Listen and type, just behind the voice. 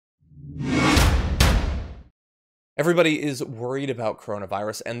Everybody is worried about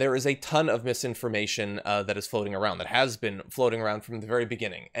coronavirus, and there is a ton of misinformation that is floating around, that has been floating around from the very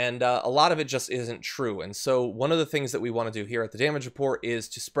beginning. And a lot of it just isn't true. And so one of the things that we want to do here at the Damage Report is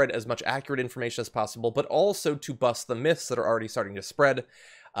to spread as much accurate information as possible, but also to bust the myths that are already starting to spread.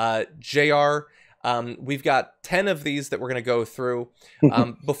 JR, we've got 10 of these that we're going to go through.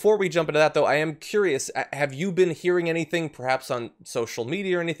 Before we jump into that, though, I am curious, have you been hearing anything, perhaps on social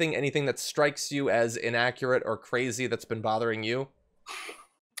media or anything that strikes you as inaccurate or crazy that's been bothering you?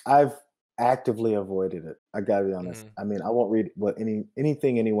 I've actively avoided it. I gotta be honest. I mean, I won't read what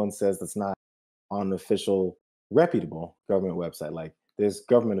anything anyone says that's not on an official, reputable government website. Like, there's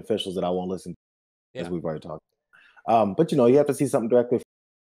government officials that I won't listen to, as we've already talked. But you have to see something directly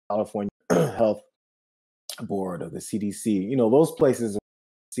from California Health Board or the CDC. Those places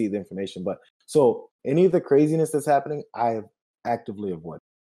see the information. But so any of the craziness that's happening, I have actively avoided.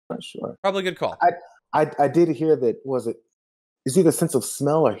 I'm not sure. Probably a good call. I did hear that. Is either sense of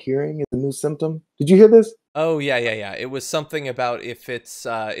smell or hearing is a new symptom? Did you hear this? Oh yeah. It was something about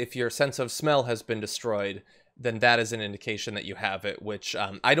if your sense of smell has been destroyed, then that is an indication that you have it, which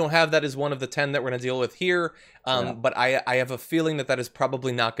I don't have that as one of the 10 that we're going to deal with here. But I have a feeling that is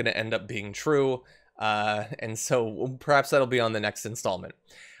probably not going to end up being true. And so perhaps that'll be on the next installment.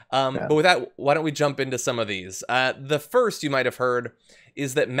 But with that, why don't we jump into some of these? The first you might have heard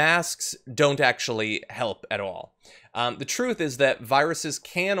is that masks don't actually help at all. The truth is that viruses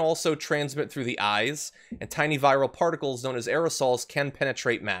can also transmit through the eyes, and tiny viral particles known as aerosols can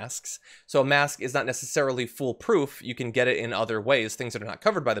penetrate masks. So a mask is not necessarily foolproof. You can get it in other ways, things that are not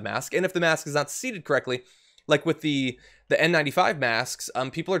covered by the mask. And if the mask is not seated correctly, like with the N95 masks,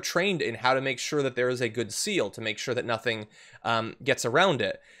 people are trained in how to make sure that there is a good seal, to make sure that nothing gets around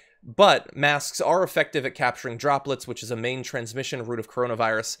it. But masks are effective at capturing droplets, which is a main transmission route of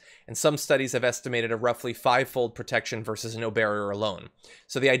coronavirus, and some studies have estimated a roughly 5-fold protection versus no barrier alone.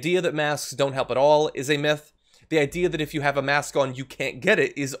 So the idea that masks don't help at all is a myth. The idea that if you have a mask on, you can't get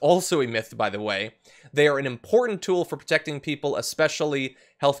it is also a myth, by the way. They are an important tool for protecting people, especially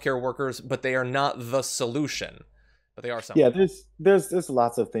healthcare workers, but they are not the solution. But they are something. Yeah, there's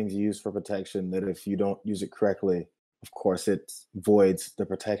lots of things you use for protection that if you don't use it correctly, of course, it voids the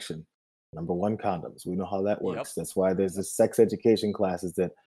protection. Number one, condoms. We know how that works. Yep. That's why there's the sex education classes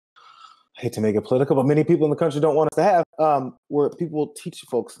that, I hate to make it political, but many people in the country don't want us to have, where people teach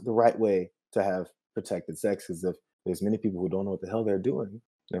folks the right way to have protected sex. Because if there's many people who don't know what the hell they're doing,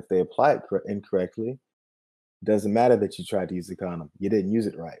 and if they apply it incorrectly, it doesn't matter that you tried to use the condom. You didn't use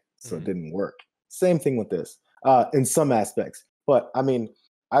it right, so it didn't work. Same thing with this, in some aspects. But I mean,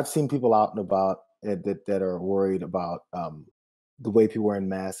 I've seen people out and about that are worried about the way people wearing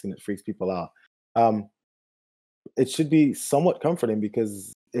masks, and it freaks people out. It should be somewhat comforting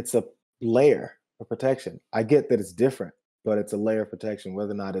because it's a layer of protection. I get that it's different, but it's a layer of protection.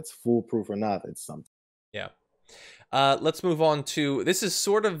 Whether or not it's foolproof or not, it's something. Yeah. Let's move on to, this is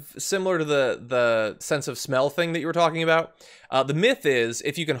sort of similar to the sense of smell thing that you were talking about. The myth is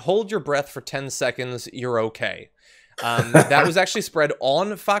if you can hold your breath for 10 seconds, you're okay. That was actually spread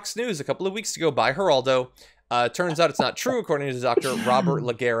on Fox News a couple of weeks ago by Geraldo. Turns out it's not true, according to Dr. Robert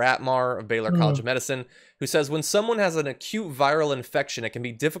Laguerre-Atmar of Baylor College of Medicine, who says when someone has an acute viral infection, it can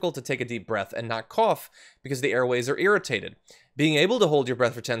be difficult to take a deep breath and not cough because the airways are irritated. Being able to hold your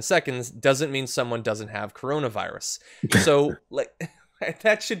breath for 10 seconds doesn't mean someone doesn't have coronavirus. So, like,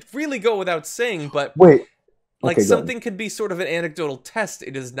 that should really go without saying, but... Wait. Like, something could be sort of an anecdotal test.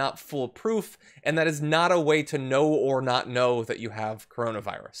 It is not foolproof, and that is not a way to know or not know that you have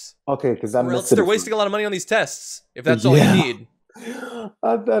coronavirus. Okay, because or else they're wasting a lot of money on these tests, if that's all you need.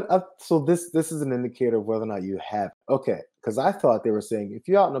 So this is an indicator of whether or not you have. Okay, because I thought they were saying if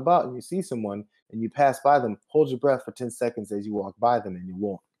you're out and about and you see someone and you pass by them, hold your breath for 10 seconds as you walk by them and it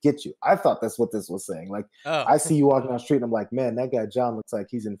won't get you. I thought that's what this was saying. Like, I see you walking down the street and I'm like, man, that guy John looks like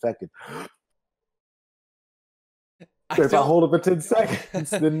he's infected. If I hold it for 10 seconds,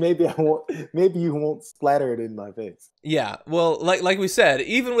 then maybe you won't splatter it in my face. Yeah, well, like we said,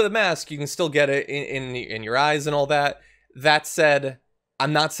 even with a mask, you can still get it in your eyes and all that. That said,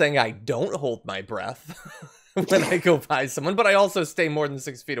 I'm not saying I don't hold my breath when I go by someone, but I also stay more than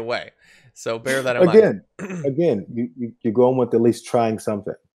 6 feet away. So bear that in mind. Again, you're going with at least trying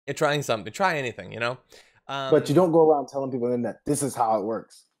something. You're trying something. Try anything, but you don't go around telling people then that this is how it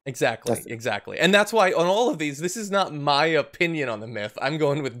works. Exactly. And that's why on all of these, this is not my opinion on the myth. I'm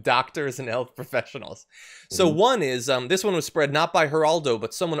going with doctors and health professionals. So one is, this one was spread not by Geraldo,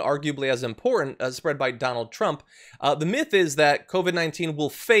 but someone arguably as important, spread by Donald Trump. The myth is that COVID-19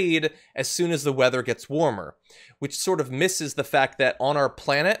 will fade as soon as the weather gets warmer, which sort of misses the fact that on our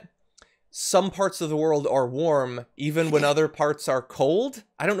planet, some parts of the world are warm even when other parts are cold.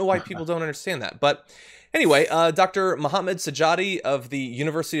 I don't know why people don't understand that. But anyway, Dr. Mohammed Sajadi of the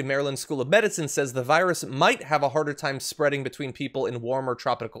University of Maryland School of Medicine says the virus might have a harder time spreading between people in warmer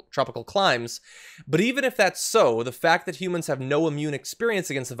tropical climes. But even if that's so, the fact that humans have no immune experience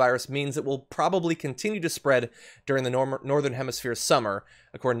against the virus means it will probably continue to spread during the Northern Hemisphere summer,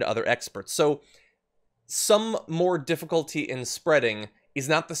 according to other experts. So some more difficulty in spreading is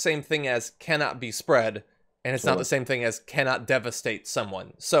not the same thing as cannot be spread, and it's not the same thing as cannot devastate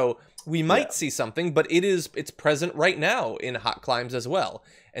someone. So we might see something, but it's present right now in hot climes as well.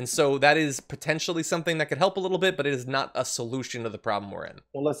 And so that is potentially something that could help a little bit, but it is not a solution to the problem we're in.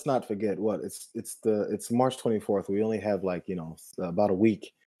 Well, let's not forget it's March 24th. We only have about a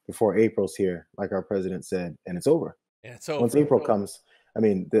week before April's here, like our president said, and it's over. Yeah, it's over. Once April comes, I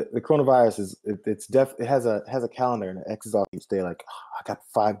mean, the coronavirus it has a calendar and it X's off each day. Like, oh, I got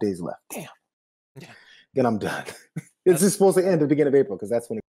 5 days left. Damn. Yeah. Then I'm done. It's just supposed to end at the beginning of April because that's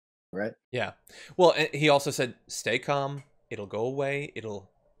when it, right? Yeah. Well, he also said, "Stay calm. It'll go away. It'll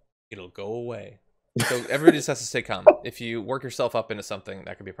go away." So everybody just has to stay calm. If you work yourself up into something,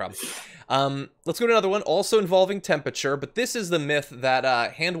 that could be a problem. Let's go to another one, also involving temperature. But this is the myth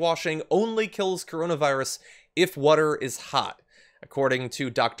that hand washing only kills coronavirus if water is hot. According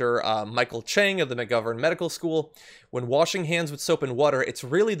to Dr. Michael Chang of the McGovern Medical School, when washing hands with soap and water, it's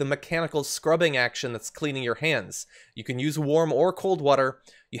really the mechanical scrubbing action that's cleaning your hands. You can use warm or cold water.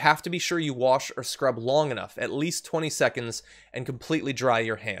 You have to be sure you wash or scrub long enough, at least 20 seconds, and completely dry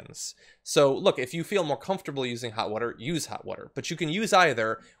your hands. So look, if you feel more comfortable using hot water, use hot water. But you can use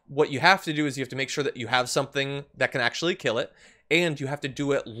either. What you have to do is you have to make sure that you have something that can actually kill it, and you have to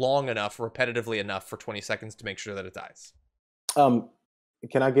do it long enough, repetitively enough for 20 seconds to make sure that it dies.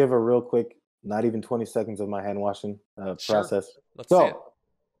 Can I give a real quick, not even 20 seconds of my hand washing process? Let's see it.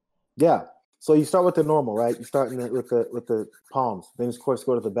 Yeah. So you start with the normal, right? You start with the palms, then of course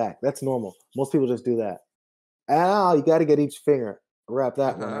go to the back. That's normal. Most people just do that. You got to get each finger. I wrap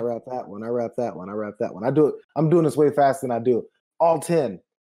that one. I wrap that one. I wrap that one. I wrap that one. I do it. I'm doing this way faster than I do it. All 10,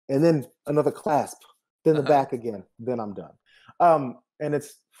 and then another clasp, then the back again. Then I'm done. And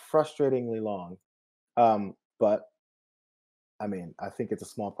it's frustratingly long, but I mean, I think it's a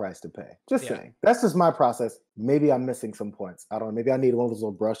small price to pay. Just saying. That's just my process. Maybe I'm missing some points. I don't know. Maybe I need one of those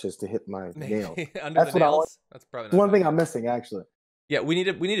little brushes to hit my nails. That's what I want. That's probably not one thing I'm missing, actually. Yeah, we need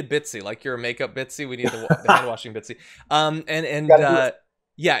a Bitsy, like your makeup Bitsy. We need the hand washing Bitsy.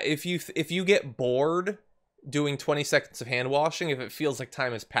 Yeah, if you get bored doing 20 seconds of hand washing, if it feels like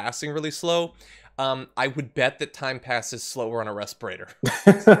time is passing really slow, I would bet that time passes slower on a respirator.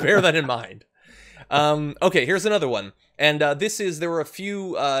 Bear that in mind. Okay, here's another one. And there were a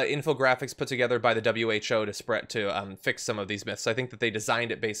few infographics put together by the WHO to fix some of these myths. I think that they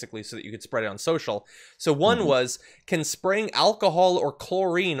designed it basically so that you could spread it on social. So one was, can spraying alcohol or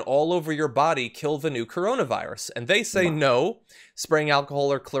chlorine all over your body kill the new coronavirus? And they say no. Spraying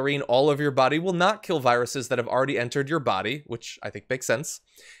alcohol or chlorine all over your body will not kill viruses that have already entered your body, which I think makes sense.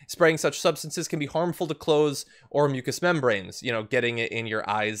 Spraying such substances can be harmful to clothes or mucous membranes. You know, getting it in your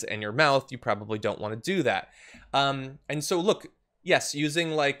eyes and your mouth, you probably don't want to do that. And so look, yes,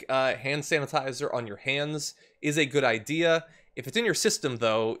 using like hand sanitizer on your hands is a good idea. If it's in your system,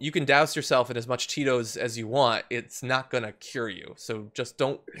 though, you can douse yourself in as much Tito's as you want. It's not going to cure you. So just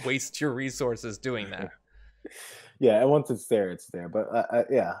don't waste your resources doing that. Yeah, and once it's there, it's there. But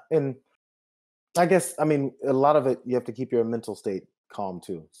yeah, and I guess, I mean, a lot of it, you have to keep your mental state calm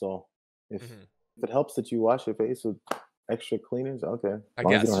too. So if it helps that you wash your face with extra cleaners, okay. I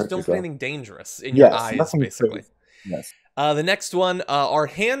guess just don't put anything dangerous in your eyes, basically. Yes. The next one, are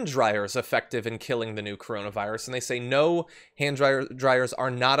hand dryers effective in killing the new coronavirus? And they say no, hand dryers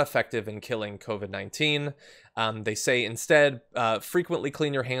are not effective in killing COVID-19. They say instead, frequently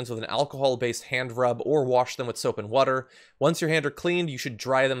clean your hands with an alcohol-based hand rub or wash them with soap and water. Once your hands are cleaned, you should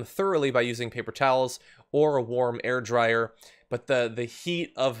dry them thoroughly by using paper towels or a warm air dryer. But the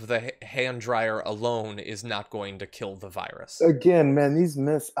heat of the hand dryer alone is not going to kill the virus. Again, man, these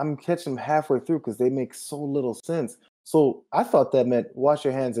myths, I'm catching them halfway through because they make so little sense. So I thought that meant wash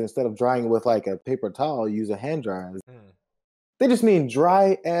your hands instead of drying with like a paper towel, use a hand dryer. They just mean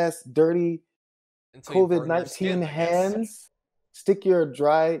dry ass, dirty COVID-19 hands. Stick your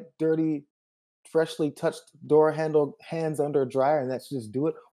dry, dirty, freshly touched door handle hands under a dryer, and that's just do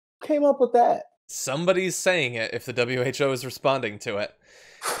it. Who came up with that? Somebody's saying it if the WHO is responding to it.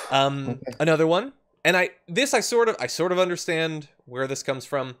 Another one, and I sort of understand where this comes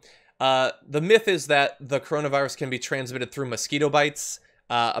from. The myth is that the coronavirus can be transmitted through mosquito bites.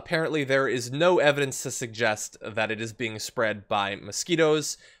 Apparently, there is no evidence to suggest that it is being spread by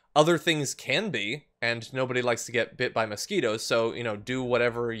mosquitoes. Other things can be, and nobody likes to get bit by mosquitoes, so, you know, do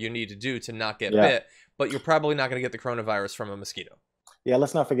whatever you need to do to not get Yeah. bit, but you're probably not going to get the coronavirus from a mosquito. Yeah,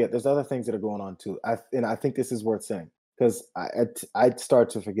 let's not forget there's other things that are going on too. I think this is worth saying because I start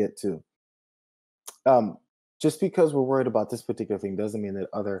to forget too. Um, just because we're worried about this particular thing doesn't mean that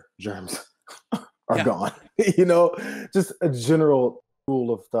other germs are Yeah. gone. You know, just a general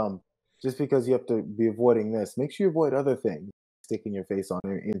rule of thumb. Just because you have to be avoiding this, make sure you avoid other things, sticking your face on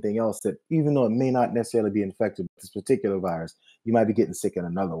or anything else that, even though it may not necessarily be infected with this particular virus, you might be getting sick in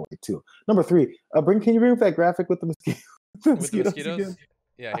another way too. Number three, can you bring up that graphic with the mosquito, the With the mosquitoes again? mosquitoes?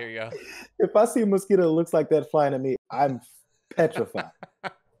 Yeah, here you go. If I see a mosquito that looks like that flying at me, I'm petrified.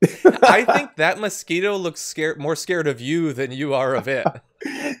 I think that mosquito looks more scared of you than you are of it. He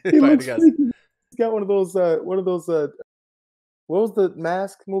If I had to looks guess. freaky. He's got one of those. What was the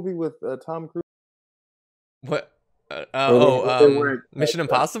Mask movie with Tom Cruise? What? Where they wear Mission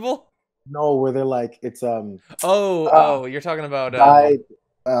Impossible? no, where they're like it's uh You're talking about died.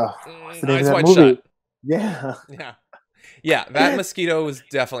 What's the name of Eyes that Wide movie? Shut. Yeah. Yeah. Yeah, that mosquito was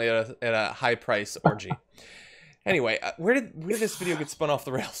definitely at a high price orgy. Anyway, where did this video get spun off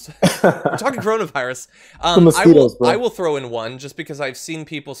the rails? We're talking coronavirus. The mosquitoes, I bro. will throw in one just because I've seen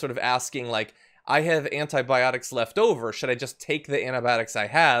people sort of asking, like, I have antibiotics left over. Should I just take the antibiotics I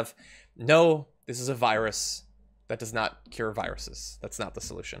have? No, this is a virus. That does not cure viruses. That's not the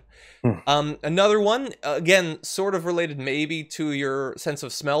solution. Another one, again, sort of related maybe to your sense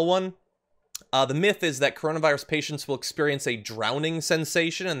of smell one. The myth is that coronavirus patients will experience a drowning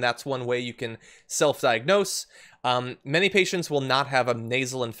sensation, and that's one way you can self-diagnose. Many patients will not have a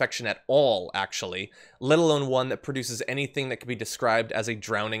nasal infection at all, actually, let alone one that produces anything that could be described as a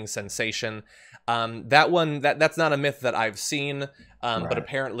drowning sensation. That's not a myth that I've seen, but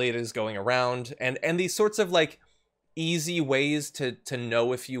apparently it is going around. And these sorts of, like, easy ways to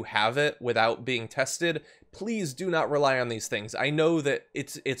know if you have it without being tested, please do not rely on these things. I know that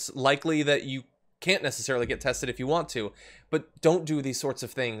it's likely that you can't necessarily get tested if you want to, but don't do these sorts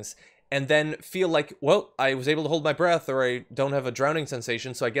of things and then feel like, well, I was able to hold my breath, or I don't have a drowning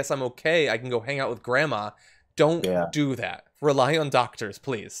sensation, so I guess I'm okay. I can go hang out with grandma. Don't do that. Rely on doctors,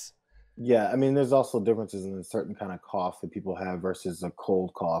 please. Yeah, I mean, there's also differences in a certain kind of cough that people have versus a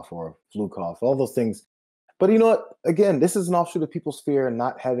cold cough or a flu cough, all those things. But you know what? Again, this is an offshoot of people's fear and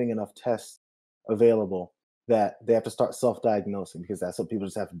not having enough tests available, that they have to start self-diagnosing because that's what people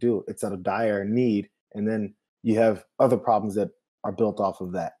just have to do. It's out of dire need. And then you have other problems that are built off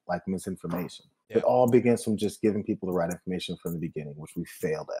of that, like misinformation. Yeah. It all begins from just giving people the right information from the beginning, which we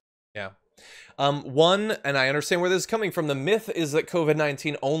failed at. Yeah. One, and I understand where this is coming from, the myth is that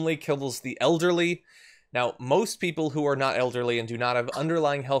COVID-19 only kills the elderly. Now, most people who are not elderly and do not have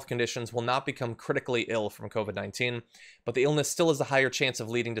underlying health conditions will not become critically ill from COVID-19, but the illness still has a higher chance of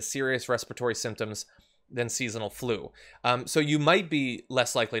leading to serious respiratory symptoms than seasonal flu. So you might be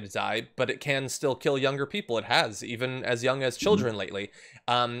less likely to die, but it can still kill younger people. It has, even as young as children lately.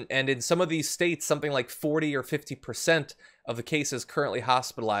 And in some of these states, something like 40 or 50% of the cases currently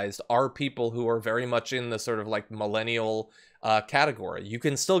hospitalized are people who are very much in the sort of like millennial category. You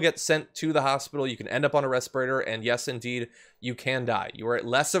can still get sent to the hospital. You can end up on a respirator. And yes, indeed, you can die. You are at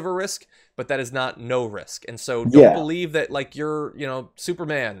less of a risk, but that is not no risk. And so don't believe that like you're, you know,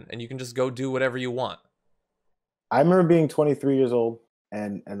 Superman and you can just go do whatever you want. I remember being 23 years old,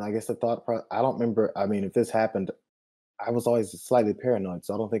 and I guess I don't remember. I mean, if this happened, I was always slightly paranoid,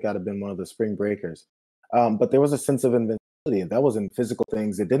 so I don't think I'd have been one of the spring breakers. But there was a sense of invincibility, and that was in physical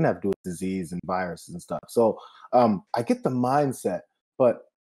things. It didn't have to do with disease and viruses and stuff. So I get the mindset, but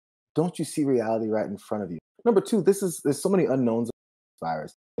don't you see reality right in front of you? Number two, there's so many unknowns of this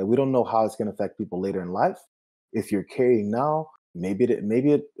virus that we don't know how it's going to affect people later in life. If you're carrying now,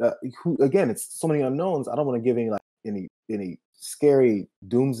 again, it's so many unknowns. I don't want to give any scary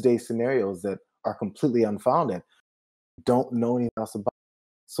doomsday scenarios that are completely unfounded. Don't know anything else about it.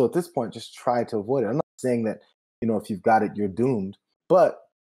 So at this point, just try to avoid it. I'm not saying that, you know, if you've got it, you're doomed, but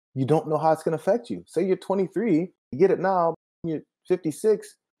you don't know how it's going to affect you. Say you're 23, you get it now, you're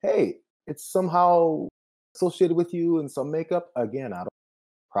 56. Hey, it's somehow associated with you in some makeup. Again,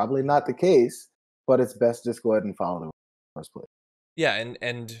 probably not the case, but it's best just go ahead and follow the first place. Yeah,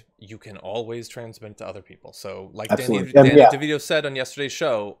 and you can always transmit to other people. So like Absolutely. Danny DeVito said on yesterday's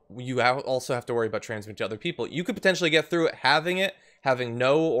show, you also have to worry about transmitting to other people. You could potentially get through it having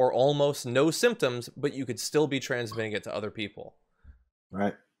no or almost no symptoms, but you could still be transmitting it to other people.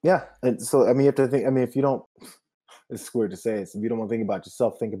 Right. Yeah. And so, I mean, you have to think, I mean, if you don't, it's weird to say, if you don't want to think about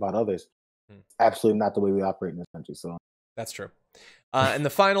yourself, think about others. Absolutely not the way we operate in this country. So that's true. And the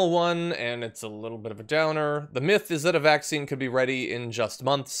final one, and it's a little bit of a downer, the myth is that a vaccine could be ready in just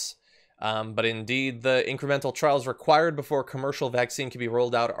months. But indeed, the incremental trials required before a commercial vaccine can be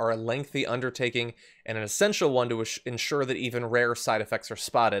rolled out are a lengthy undertaking and an essential one to ensure that even rare side effects are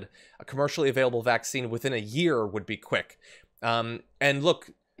spotted. A commercially available vaccine within a year would be quick. And look,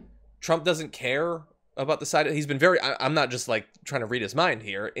 Trump doesn't care about the side. He's been very, I'm not just like trying to read his mind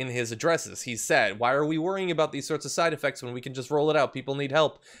here. In his addresses, he said, why are we worrying about these sorts of side effects when we can just roll it out? People need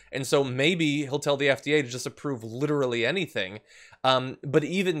help. And so maybe he'll tell the FDA to just approve literally anything. But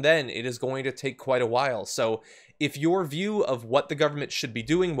even then, it is going to take quite a while. So if your view of what the government should be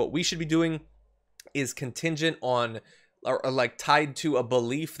doing, what we should be doing, is contingent on or like tied to a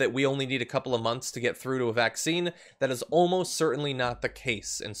belief that we only need a couple of months to get through to a vaccine, that is almost certainly not the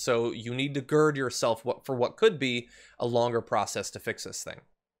case. And so you need to gird yourself for what could be a longer process to fix this thing.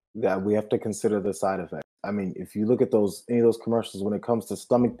 Yeah, we have to consider the side effects. I mean, if you look at any of those commercials, when it comes to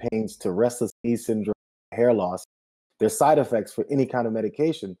stomach pains, to restless leg syndrome, hair loss, there's side effects for any kind of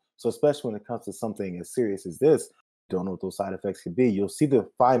medication. So especially when it comes to something as serious as this, you don't know what those side effects could be. You'll see the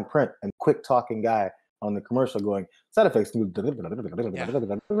fine print and quick talking guy on the commercial going, side effects, then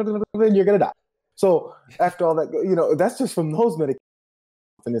you're gonna die. So after all that, that's just from those medications,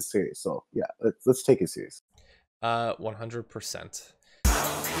 and it's serious. So yeah, let's take it serious. 100%.